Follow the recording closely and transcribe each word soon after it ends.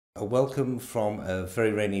A welcome from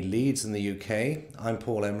very rainy Leeds in the UK. I'm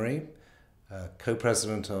Paul Emery,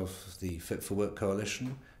 co-president of the Fit for Work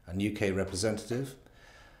Coalition and UK representative.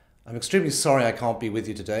 I'm extremely sorry I can't be with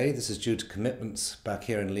you today. This is due to commitments back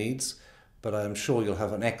here in Leeds, but I'm sure you'll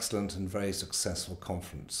have an excellent and very successful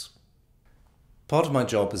conference. Part of my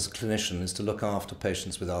job as a clinician is to look after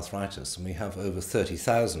patients with arthritis, and we have over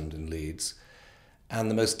 30,000 in Leeds. And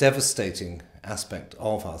the most devastating aspect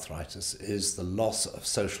of arthritis is the loss of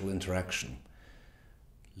social interaction.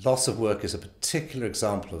 Loss of work is a particular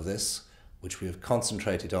example of this, which we have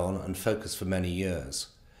concentrated on and focused for many years.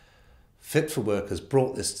 Fit for Work has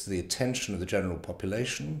brought this to the attention of the general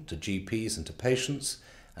population, to GPs and to patients,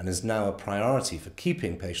 and is now a priority for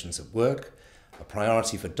keeping patients at work, a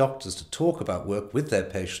priority for doctors to talk about work with their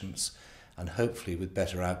patients, and hopefully with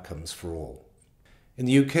better outcomes for all. In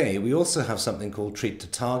the UK, we also have something called Treat to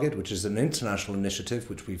Target, which is an international initiative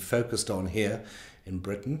which we've focused on here in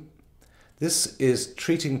Britain. This is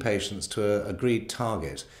treating patients to an agreed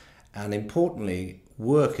target, and importantly,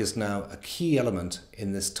 work is now a key element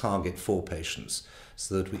in this target for patients,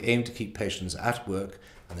 so that we aim to keep patients at work,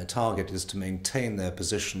 and their target is to maintain their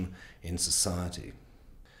position in society.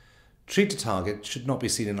 Treat to Target should not be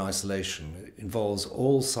seen in isolation. It involves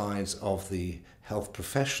all sides of the health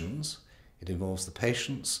professions. It involves the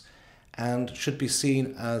patients and should be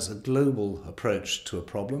seen as a global approach to a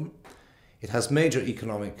problem. It has major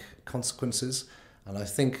economic consequences, and I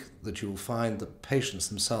think that you will find that patients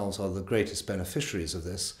themselves are the greatest beneficiaries of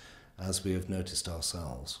this, as we have noticed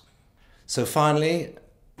ourselves. So finally,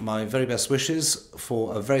 my very best wishes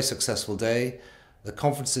for a very successful day. The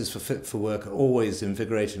conferences for Fit for Work are always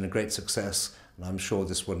invigorating and a great success, and I'm sure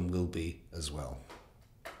this one will be as well.